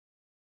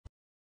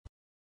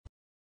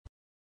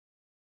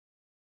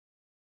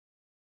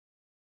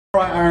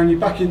Right, Aaron, you're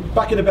back in the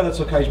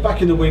Bellator cage,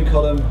 back in the win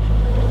column.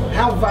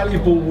 How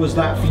valuable was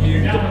that for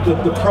you,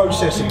 the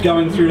process of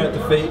going through that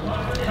defeat,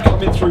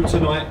 coming through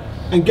tonight,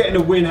 and getting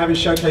a win, having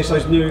showcased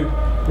those new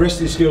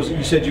wrestling skills that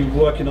you said you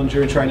were working on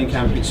during training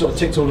camp? It sort of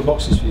ticked all the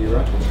boxes for you,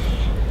 right?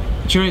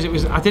 Do you know, it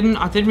was, I didn't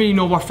really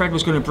know what Fred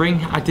was going to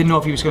bring. I didn't know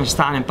if he was going to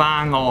stand and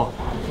bang or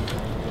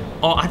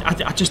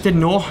I just didn't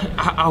know.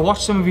 I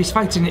watched some of his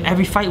fights and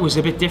every fight was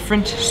a bit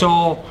different.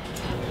 So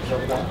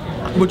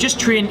we're just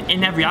trained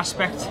in every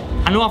aspect.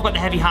 I know I've got the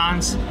heavy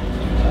hands.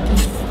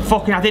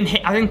 Fucking, I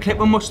didn't clip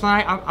him much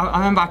tonight. I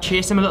remember I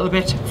chased him a little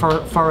bit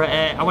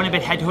I went a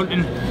bit head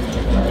hunting,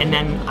 and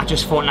then I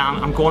just thought, nah,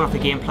 I'm going off the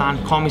game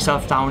plan, calm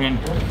myself down, and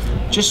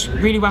just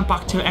really went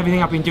back to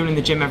everything I've been doing in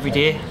the gym every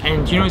day.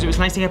 And you know, it was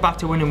nice to get back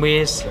to winning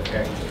ways.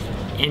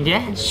 And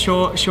yeah,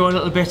 show a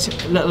little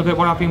bit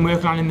what I've been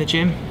working on in the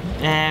gym.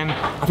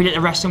 I feel like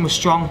the wrestling was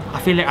strong. I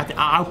feel like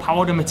I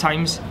outpowered him at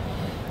times.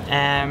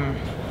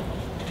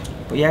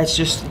 But yeah, it's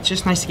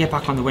just nice to get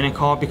back on the winning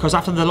card, because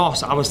after the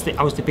loss, I was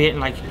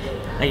debating like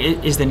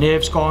is the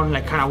nerves gone?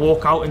 Like, can I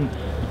walk out? And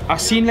I've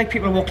seen like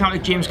people walking out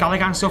like James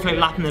Gallagher and stuff, like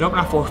lapping it up,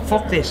 and I thought,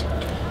 fuck this.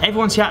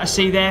 Everyone's here to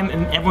see them,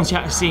 and everyone's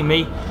here to see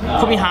me.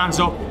 Put my hands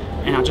up,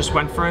 and I just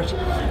went for it.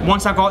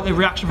 Once I got the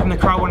reaction from the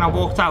crowd when I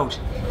walked out,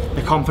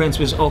 the confidence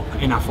was up,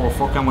 and I thought,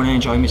 fuck, I'm going to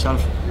enjoy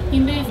myself.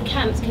 You moved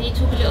camps. Can you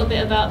talk a little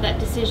bit about that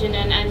decision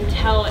and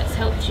how it's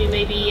helped you,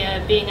 maybe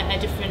being at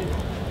a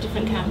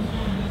different camp?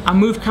 I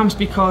moved camps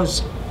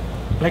because,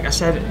 like I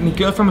said, my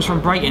girlfriend was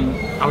from Brighton.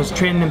 I was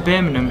training in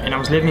Birmingham and I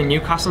was living in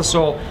Newcastle,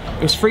 so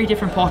it was 3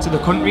 different parts of the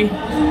country,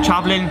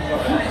 travelling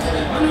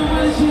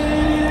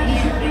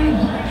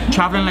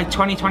like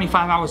 20-25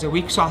 hours a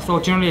week. So I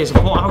thought, you know, there's a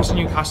bought a house in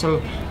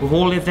Newcastle, we've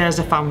all lived there as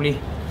a family,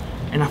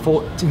 and I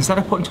thought, instead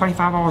of putting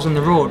 25 hours on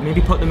the road, maybe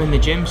put them in the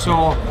gym.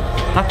 So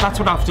that's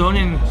what I've done.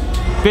 And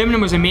Birmingham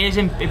was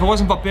amazing. If it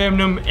wasn't for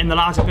Birmingham and the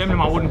lads of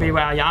Birmingham, I wouldn't be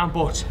where I am.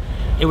 But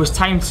it was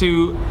time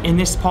to, in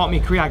this part of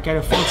my career, get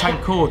a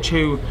full-time coach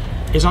who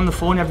is on the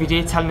phone every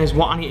day telling us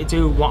what I need to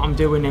do, what I'm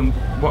doing, and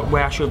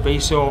where I should be.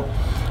 So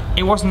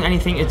it wasn't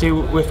anything to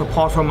do with,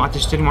 apart from I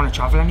just didn't want to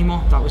travel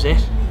anymore. That was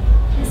it.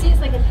 You see, it's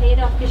like a paid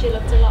off because you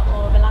looked a lot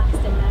more relaxed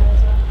in there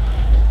as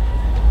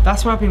well.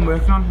 That's what I've been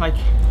working on. Like,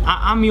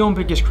 I'm my own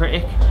biggest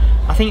critic.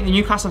 I think the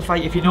Newcastle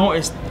fight, if you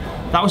noticed,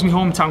 that was my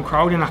hometown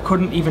crowd, and I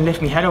couldn't even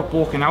lift my head up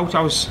walking out.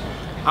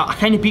 I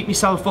kind of beat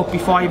myself up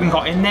before I even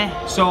got in there.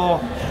 So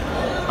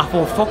I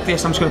thought, fuck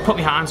this, I'm just going to put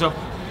my hands up.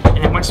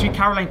 And then when Sweet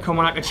Caroline come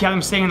on, I could hear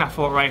him singing. I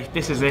thought, right,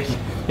 this is it.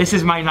 This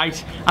is my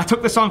night. I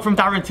took the song from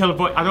Darren Till,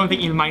 but I don't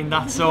think he'll mind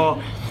that.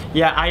 So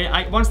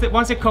yeah, once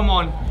it come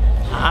on,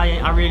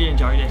 I really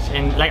enjoyed it.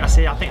 And like I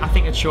say, I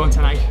think it's shown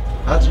tonight.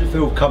 How did it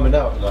feel coming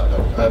out like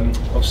that?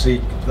 Obviously,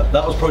 that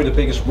was probably the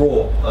biggest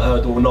roar I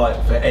heard all night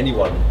for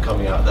anyone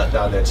coming out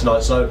down there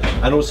tonight. So,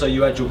 and also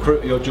you had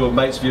your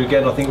mates with you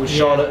again. I think it was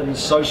Charlotte and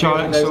Sophie.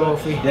 Charlotte and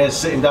Sophie. Yeah,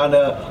 sitting down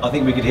there. I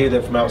think we could hear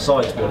them from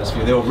outside. To be honest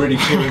with you, they were really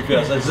cheering for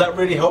us. So does that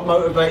really help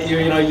motivate you?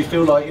 You know, you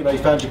feel like, you know, you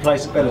found your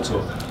place at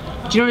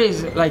Bellator. Do you know what it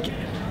is? Like,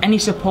 any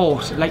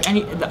support, I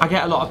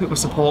get a lot of people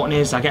supporting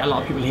us. I get a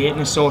lot of people hating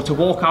us. So to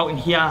walk out and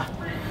hear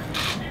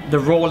the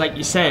roar, like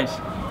you said,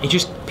 it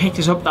just picked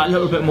us up that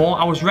little bit more.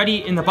 I was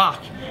ready in the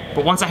back,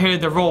 but once I heard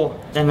the roar,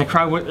 then the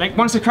crowd would, like,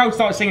 once the crowd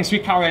started singing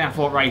Sweet Caroline, I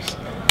thought, right,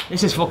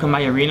 this is fucking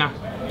my arena.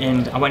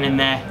 And I went in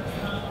there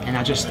and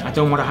I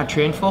done what I had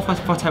trained for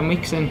 10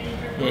 weeks, and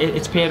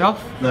it's paid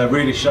off. No, it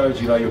really showed,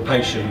 you know, your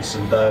patience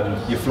and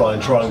your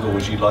flying triangle,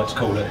 as you'd like to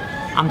call it.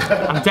 I'm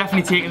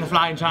definitely taking the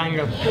flying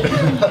triangle.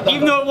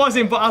 Even though it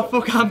wasn't, but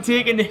I'm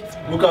taking it.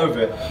 We'll go with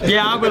it.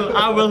 Yeah,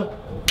 I will.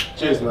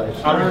 Cheers, mate.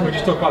 I remember we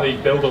just talked about the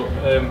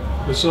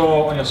build-up. We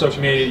saw on your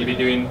social media you've been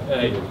doing,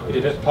 you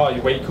did a part of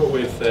your weight cut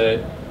with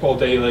Paul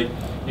Daly.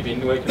 You've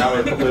been working out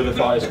with a couple of other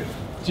fighters.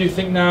 Do you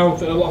think now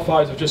that a lot of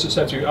fighters have just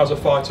accepted you as a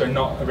fighter and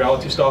not a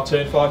reality star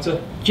turned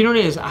fighter? Do you know what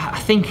it is? I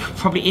think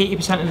probably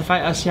 80% of the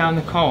fighters here on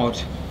the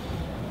card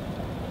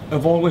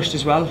have all wished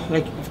as well.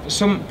 Like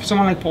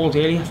someone like Paul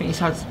Daly, I think he's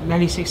had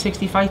nearly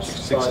 60 fights.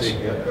 60,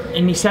 yeah.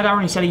 And he said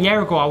a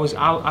year ago,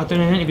 I'd done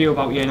an interview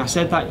about you, and I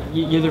said that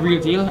you're the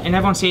real deal. And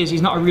everyone says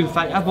he's not a real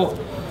fighter, but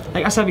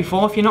like I said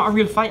before, if you're not a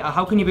real fighter,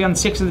 how can you be on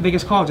 6 of the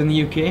biggest cards in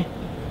the UK?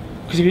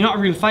 Because if you're not a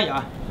real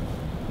fighter,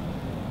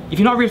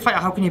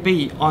 how can you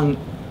be on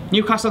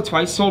Newcastle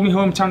twice, sold me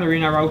hometown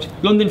arena out,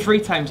 London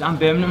 3 times, and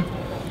Birmingham?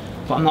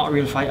 But I'm not a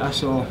real fighter,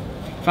 so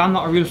if I'm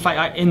not a real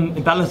fighter in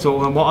Bellator,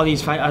 then what are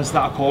these fighters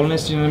that are calling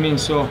us, do you know what I mean?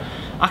 So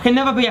I can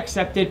never be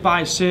accepted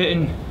by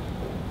certain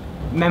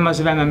members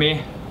of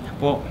MMA,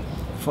 but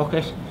fuck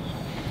it.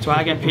 That's why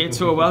I get paid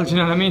so well, do you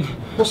know what I mean?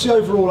 What's the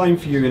overall aim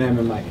for you in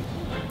MMA?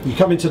 You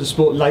come into the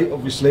sport late,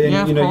 obviously,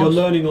 and you know you're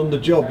learning on the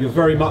job. You're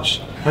very much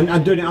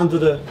and doing it under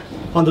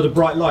the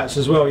bright lights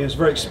as well. You know, it's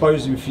very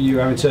exposing for you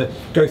having to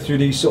go through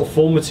these sort of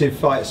formative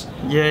fights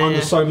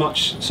under so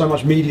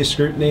much media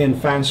scrutiny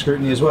and fan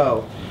scrutiny as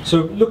well.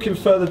 So looking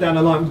further down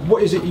the line,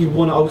 what is it you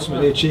want to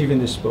ultimately achieve in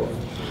this sport?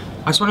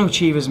 I just want to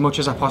achieve as much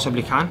as I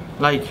possibly can.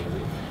 Like,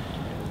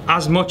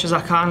 as much as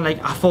I can.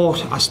 Like, I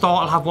thought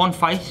I'll have 1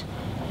 fight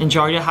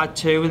enjoyed it, had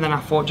 2, and then I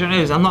thought, you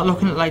know, I'm not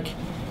looking at like,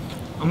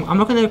 I'm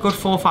looking at a good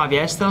 4 or 5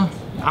 years still.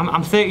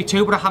 I'm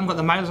 32, but I haven't got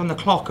the miles on the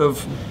clock of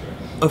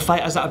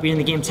fighters that have been in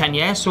the game 10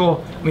 years,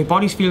 so my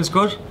body feels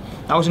good.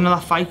 That was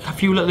another fight, a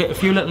few little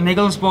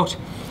niggles, but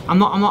I'm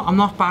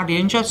not badly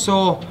injured,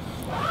 so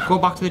go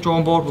back to the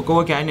drawing board, we'll go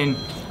again, and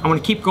I'm going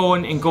to keep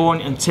going and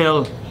going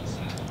until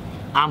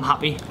I'm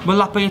happy. Will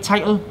that be a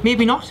title?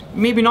 Maybe not.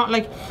 Maybe not.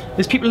 Like,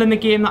 there's people in the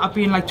game that have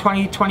been like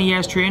 20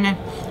 years training.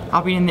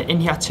 I've been in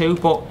here too,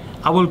 but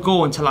I will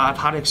go until I've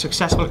had a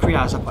successful career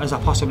as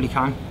I possibly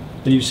can.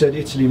 And you said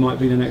Italy might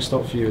be the next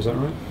stop for you, is that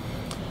right?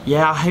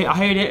 Yeah, I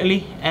heard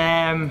Italy.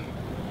 And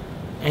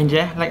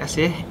yeah, like I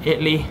say,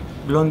 Italy,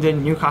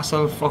 London,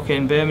 Newcastle,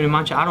 fucking Birmingham,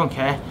 Manchester, I don't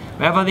care.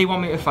 Wherever they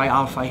want me to fight,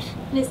 I'll fight.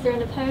 And is there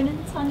an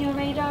opponent on your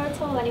radar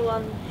at all?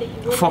 Anyone that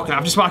you would? Fucking,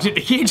 I've just watched it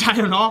the cage, I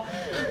don't know.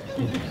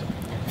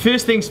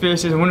 First things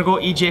first is I'm going to go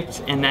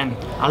Egypt, and then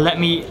I'll let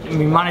me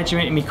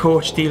management and my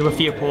coach deal with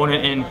the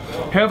opponent, and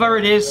whoever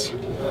it is,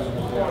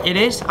 it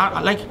is.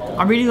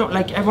 I really don't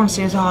like, everyone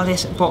says, oh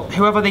this, but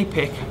whoever they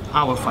pick,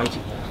 I will fight.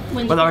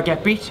 Whether I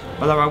get beat,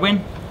 whether I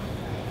win,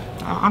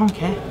 I don't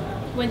care.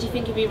 When do you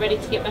think you'll be ready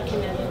to get back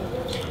in there then?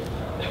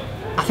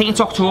 I think it's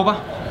October.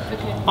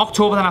 Okay.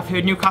 October, then I've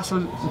heard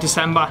Newcastle,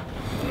 December.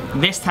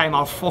 This time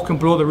I'll fucking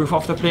blow the roof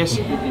off the place.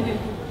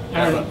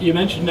 Aaron, you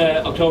mentioned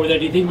October there.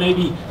 Do you think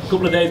maybe a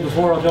couple of days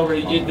before October,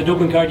 the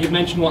Dublin card, you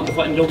mentioned wanting to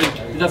fight in Dublin,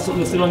 is that something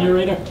that's still on your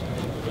radar?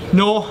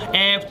 No,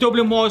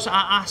 Dublin was,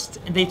 I asked,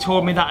 they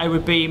told me that it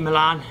would be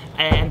Milan.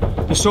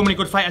 There's so many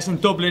good fighters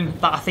in Dublin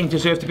that I think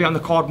deserve to be on the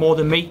card more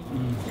than me.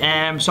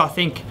 So I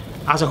think,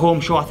 as a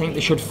home show, I think they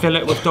should fill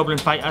it with Dublin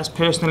fighters,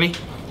 personally.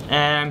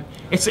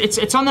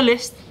 It's on the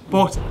list,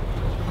 but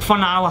for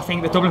now, I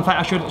think the Dublin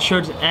fighter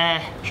should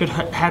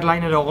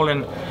headline it all,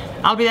 and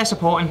I'll be there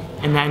supporting,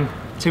 and then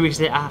 2 weeks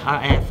later,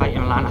 I fight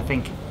in Milan, I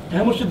think.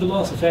 How much did the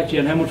loss affect you,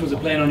 and how much was it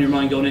playing on your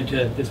mind going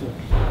into this one?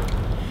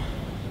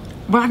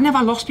 Well, I'd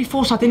never lost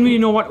before, so I didn't really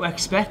know what to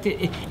expect.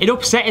 It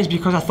upset us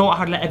because I thought I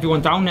had let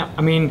everyone down.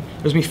 I mean,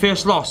 it was my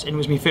first loss, and it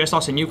was my first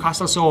loss in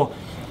Newcastle, so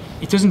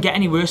it doesn't get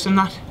any worse than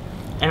that.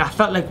 And I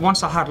felt like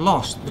once I had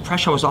lost, the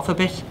pressure was off a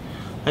bit.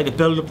 Like the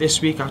build up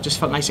this week, I just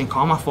felt nice and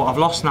calm. I thought, I've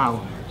lost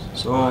now,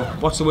 so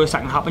what's the worst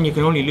that can happen? You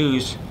can only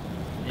lose,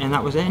 and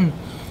that was it. And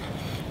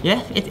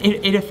yeah,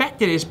 it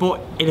affected us,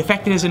 but it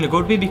affected us in a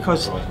good way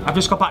because I've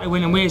just got back to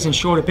winning ways and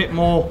showed a bit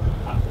more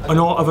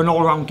of an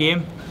all-round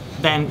game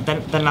than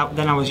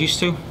I was used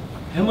to.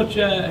 How much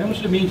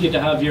did it mean to you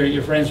to have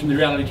your friends from the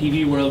reality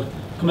TV world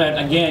come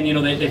out again? You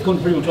know, they've come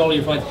to pretty much all of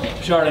your fights.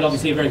 Charlotte,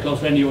 obviously a very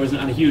close friend of yours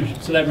and a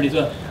huge celebrity as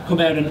well,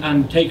 come out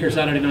and take her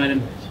Saturday night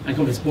and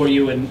come to support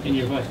you in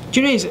your fight.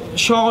 Do you know,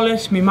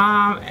 Charlotte, my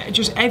mum,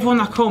 just everyone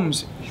that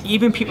comes,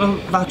 even people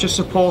that just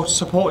support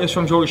us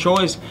from Jolly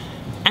Shores,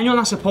 anyone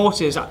that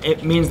supports us,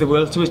 it means the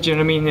world to us, do you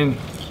know what I mean? And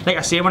like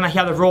I say, when I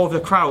hear the roar of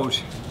the crowd,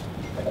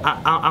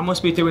 I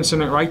must be doing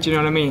something right, do you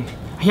know what I mean?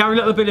 I hear a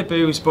little bit of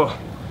boos, but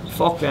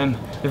fuck them.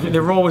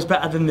 The roar was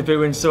better than the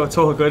booing, so it's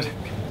all good.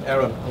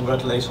 Aaron,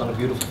 congratulations on a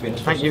beautiful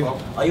finish. Thank you.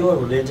 Are you a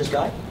religious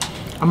guy?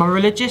 Am I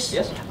religious?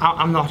 Yes.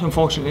 I'm not,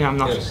 unfortunately, I'm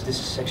not. Yes, this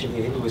is actually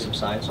a Hinduism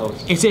sign, so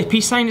it's a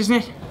peace sign, isn't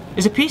it?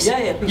 Is it peace?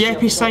 Yeah, peace. Yeah,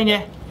 peace sign,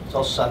 yeah. It's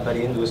also signed by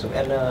the Hinduism.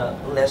 And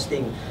last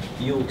thing,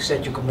 you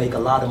said you could make a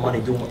lot of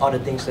money doing other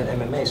things than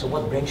MMA, so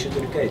what brings you to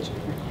the cage?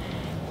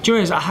 Do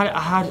you know, I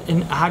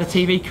had a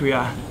TV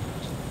career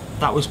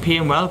that was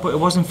paying well, but it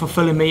wasn't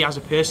fulfilling me as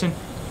a person.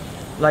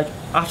 Like,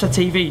 after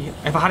TV,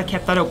 if I had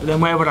kept that up,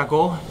 then where would I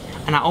go?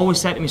 And I always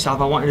said to myself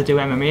I wanted to do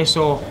MMA,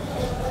 so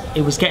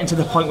it was getting to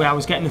the point where I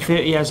was getting to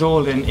 30 years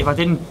old, and if I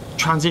didn't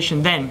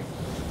transition then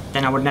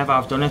I would never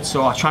have done it.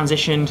 So I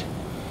transitioned,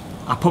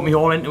 I put me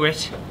all into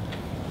it,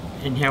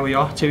 and here we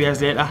are, 2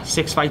 years later,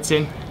 6 fights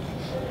in.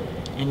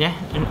 And yeah,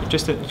 and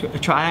just a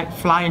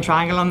flying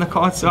triangle on the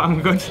card, so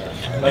I'm good.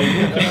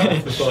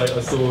 After the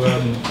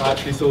fight, I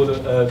actually saw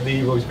that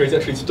Lee Rose Grace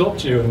actually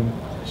stopped you and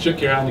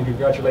shook your hand and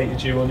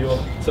congratulated you on your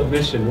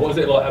submission. What was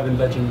it like having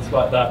legends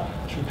like that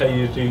actually pay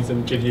you dues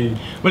and give you?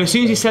 Well, as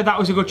soon as he said that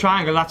was a good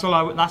triangle, that's all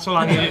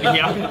I needed to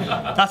hear.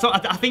 That's all.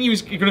 I think he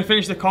was going to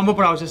finish the combo,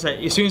 but I was just like,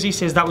 as soon as he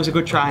says that was a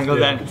good triangle,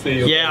 then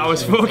yeah, I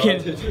was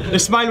fucking. The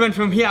smile went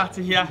from here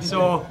to here.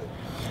 So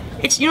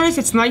it's, you know,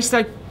 it's nice,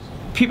 like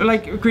people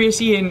like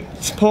Gracie and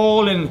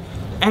Paul and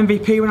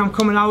MVP when I'm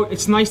coming out.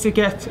 It's nice to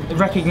get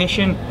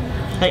recognition.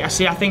 Like I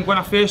say, I think when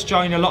I first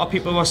joined, a lot of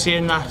people were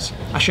saying that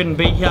I shouldn't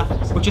be here,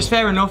 which is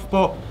fair enough,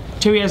 but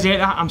 2 years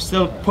later, I'm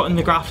still putting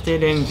the graft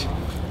in and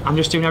I'm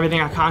just doing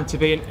everything I can to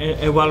be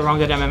a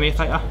well-rounded MMA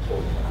fighter.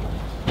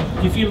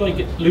 Do you feel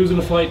like losing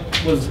a fight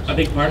was a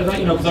big part of that?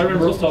 You know, because I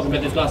remember us talking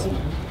about this last week.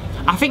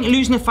 I think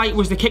losing a fight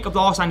was the kick up the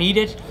arse I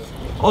needed.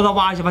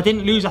 Otherwise, if I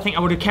didn't lose, I think I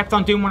would have kept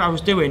on doing what I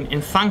was doing,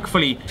 and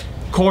thankfully,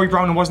 Corey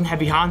Brown wasn't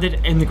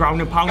heavy-handed in the ground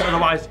and pound,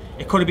 otherwise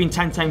it could have been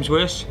 10 times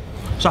worse.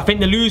 So I think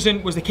the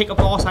losing was the kick up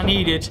the arse I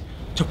needed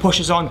to push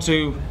us on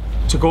to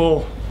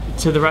go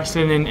to the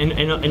wrestling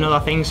and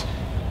other things.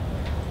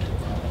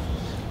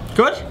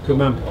 Good? Good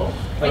man.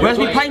 Where's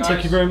my pint?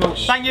 Thank you very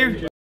much. Thank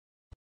you.